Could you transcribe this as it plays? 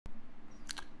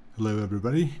Hello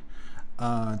everybody.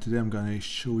 Today I'm going to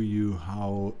show you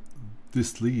how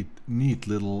this neat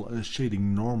little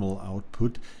shading normal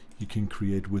output you can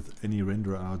create with any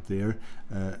renderer out there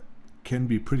can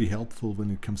be pretty helpful when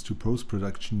it comes to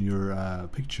post-production your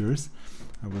pictures.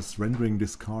 I was rendering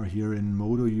this car here in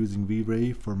Modo using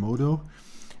V-Ray for Modo,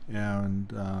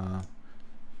 and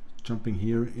jumping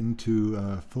here into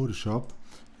Photoshop,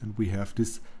 and we have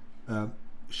this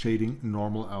shading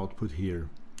normal output here.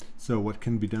 So what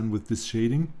can be done with this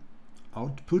shading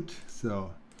output?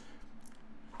 So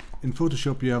in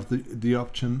Photoshop you have the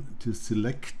option to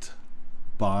select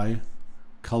by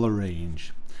color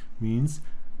range. Means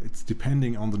it's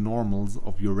depending on the normals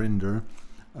of your render,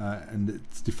 and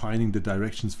it's defining the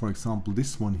directions. For example,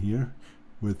 this one here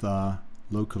with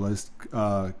localized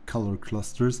color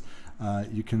clusters,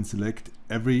 you can select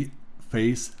every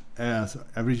face as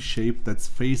every shape that's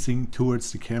facing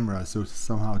towards the camera, so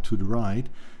somehow to the right.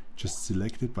 Just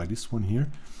select it by this one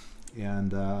here,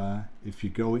 and if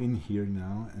you go in here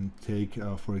now and take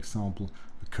for example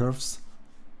the curves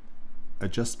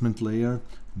adjustment layer,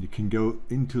 you can go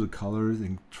into the colors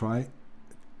and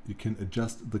you can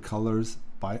adjust the colors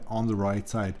by on the right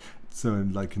side. So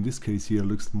like in this case here, it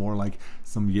looks more like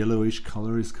some yellowish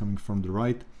color is coming from the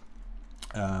right.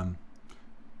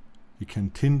 You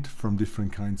can tint from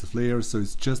different kinds of layers, so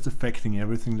it's just affecting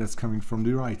everything that's coming from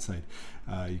the right side.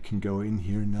 You can go in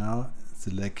here now,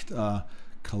 select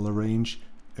color range,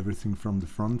 everything from the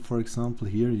front. For example,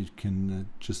 here you can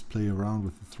just play around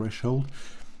with the threshold.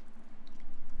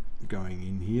 Going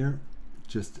in here,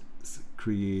 just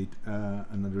create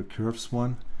another curves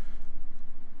one,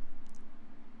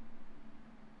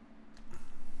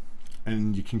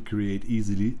 and you can create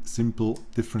easily simple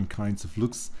different kinds of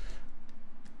looks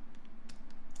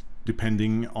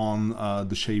depending on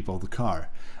the shape of the car.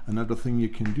 Another thing you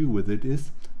can do with it is,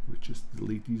 we just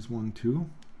delete these one too.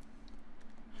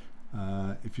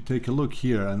 If you take a look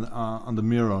here and on the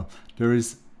mirror,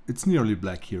 it's nearly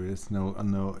black here. It's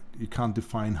no, you can't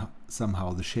define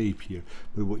somehow the shape here.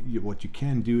 But what you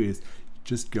can do is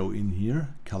just go in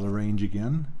here, color range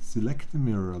again, select the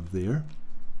mirror up there,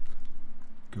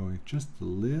 going just a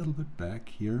little bit back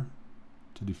here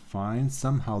to define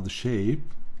somehow the shape.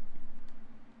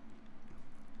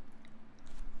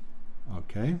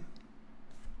 Okay.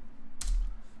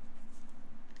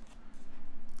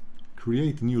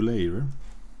 Create a new layer,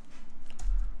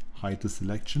 hide the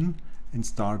selection, and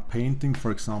start painting. For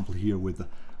example, here with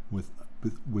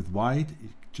white, you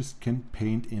just can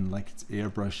paint in like it's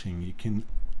airbrushing. You can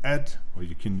add, or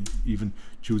you can even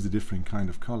choose a different kind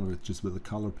of color. It's just with a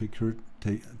color picker,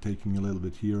 taking a little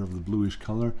bit here of the bluish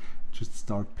color, just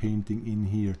start painting in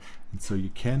here. And so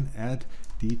you can add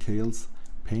details,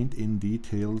 paint in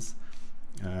details,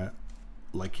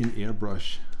 like in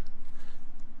airbrush,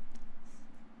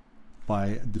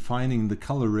 by defining the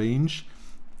color range.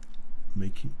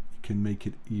 You can make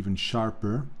it even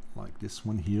sharper, like this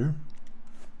one here.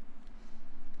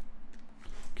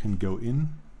 Can go in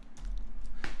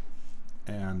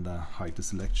and hide the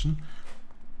selection.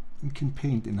 You can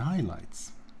paint in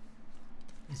highlights,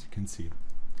 as you can see.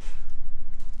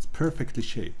 It's perfectly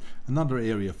shaped. Another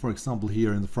area, for example,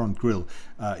 here in the front grille,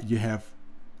 you have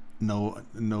no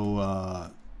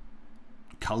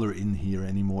color in here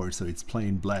anymore, so it's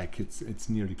plain black. It's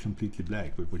nearly completely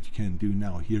black. But what you can do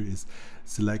now here is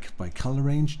select by color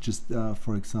range. Just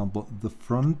for example, the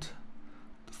front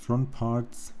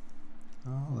parts.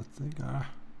 Let's think.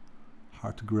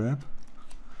 Hard to grab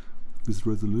this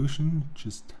resolution.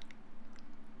 Just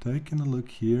taking a look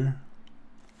here,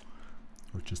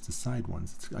 or just the side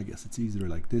ones. I guess it's easier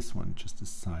like this one. Just the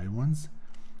side ones.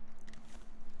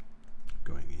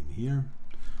 Going in here,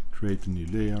 create a new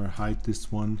layer, hide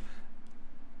this one,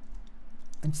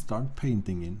 and start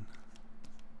painting in,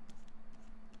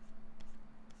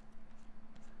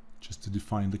 just to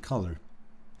define the color.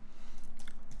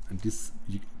 And this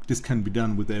can be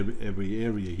done with every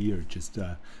area here. Just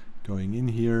going in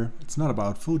here. It's not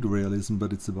about photorealism,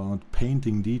 but it's about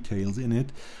painting details in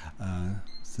it.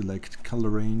 Select color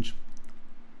range.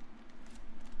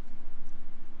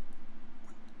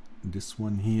 This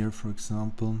one here, for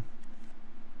example.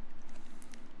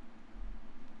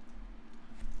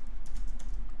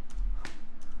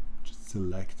 Just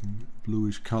selecting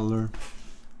bluish color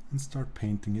and start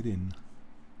painting it in.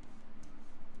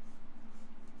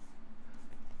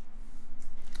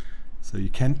 So you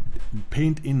can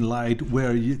paint in light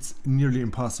where it's nearly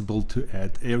impossible to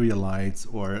add area lights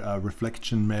or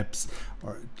reflection maps,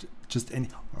 or just any.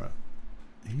 Or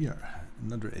here,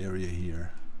 another area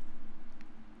here.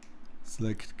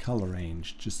 Select color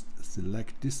range, just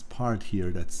select this part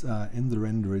here that's in the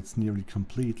render, it's nearly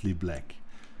completely black.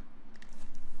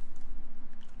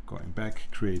 going back,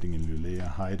 creating a new layer,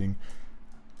 hiding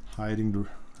the,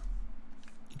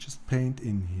 just paint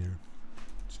in here,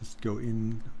 just go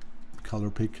in, color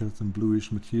picker, some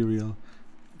bluish material,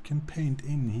 you can paint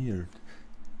in here.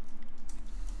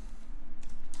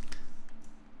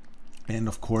 And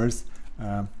of course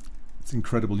it's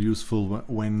incredibly useful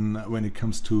when it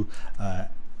comes to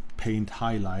paint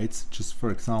highlights. Just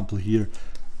for example here,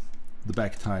 the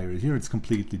back tire, here it's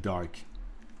completely dark.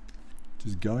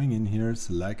 Just going in here,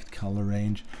 select color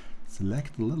range,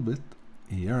 select a little bit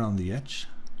here on the edge,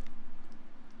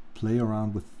 play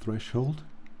around with threshold,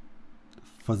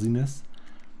 fuzziness,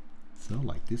 so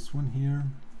like this one here,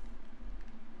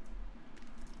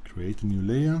 create a new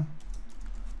layer,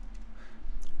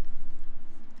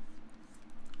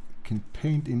 can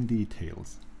paint in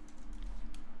details,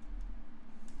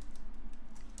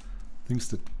 things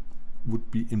that would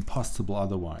be impossible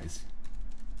otherwise.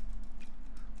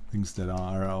 Things that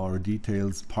are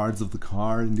details, parts of the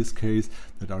car in this case,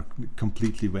 that are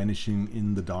completely vanishing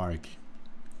in the dark.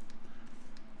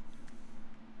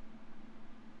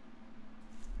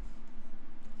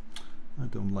 I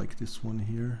don't like this one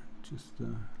here. Just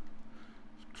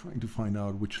trying to find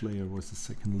out which layer was the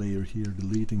second layer here.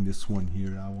 Deleting this one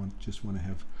here. I just want to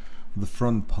have the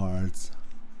front parts.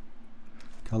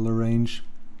 Color range.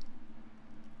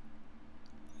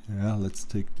 Yeah, let's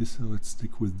take this. Let's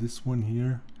stick with this one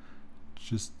here.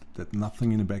 Just that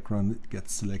nothing in the background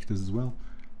gets selected as well.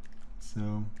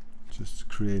 So just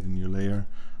create a new layer,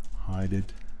 hide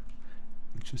it,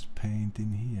 and just paint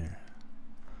in here.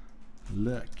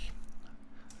 Look,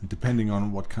 and depending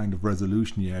on what kind of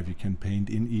resolution you have, you can paint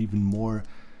in even more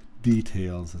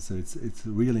details. So it's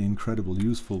really incredible,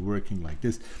 useful working like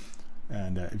this.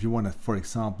 And if you want to, for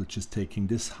example, just taking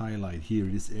this highlight here,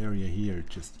 this area here,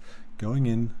 just going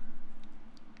in,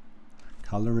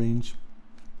 color range,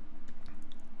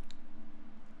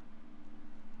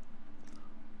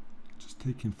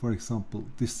 taking, for example,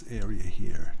 this area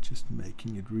here, just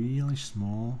making it really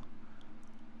small,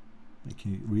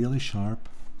 making it really sharp.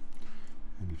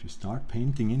 And if you start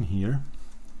painting in here,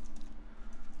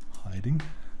 hiding,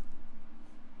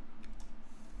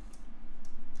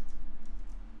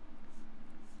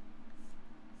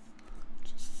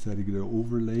 just setting the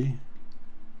overlay,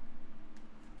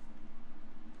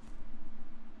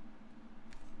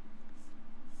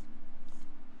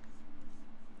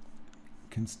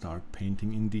 can start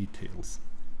painting in details.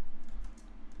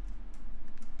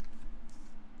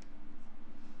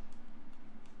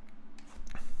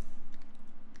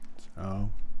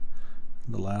 So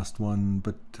the last one,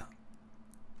 but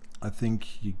I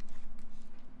think you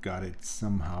got it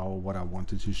somehow what I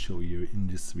wanted to show you in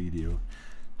this video.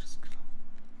 Just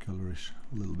colorish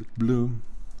a little bit blue,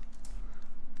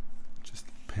 just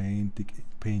painting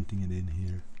it in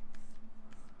here.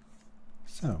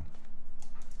 So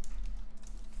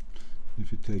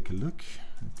if you take a look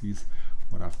at these,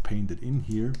 what I've painted in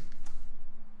here,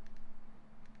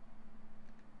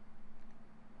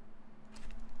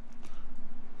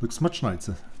 looks much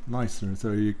nicer.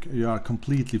 So you are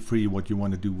completely free what you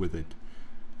want to do with it.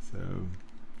 So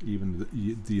even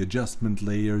the adjustment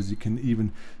layers, you can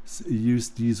even use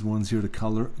these ones here, the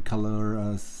color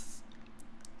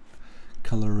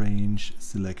range,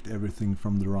 select everything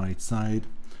from the right side,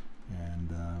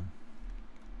 and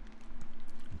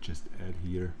just add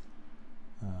here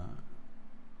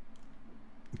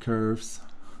curves,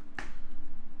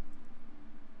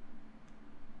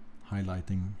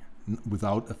 highlighting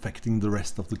without affecting the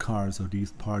rest of the car. So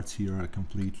these parts here are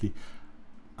completely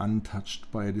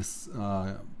untouched by this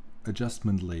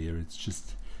adjustment layer. It's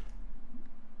just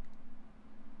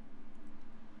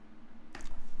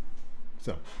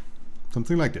so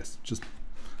something like this. Just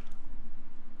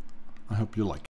I hope you like it.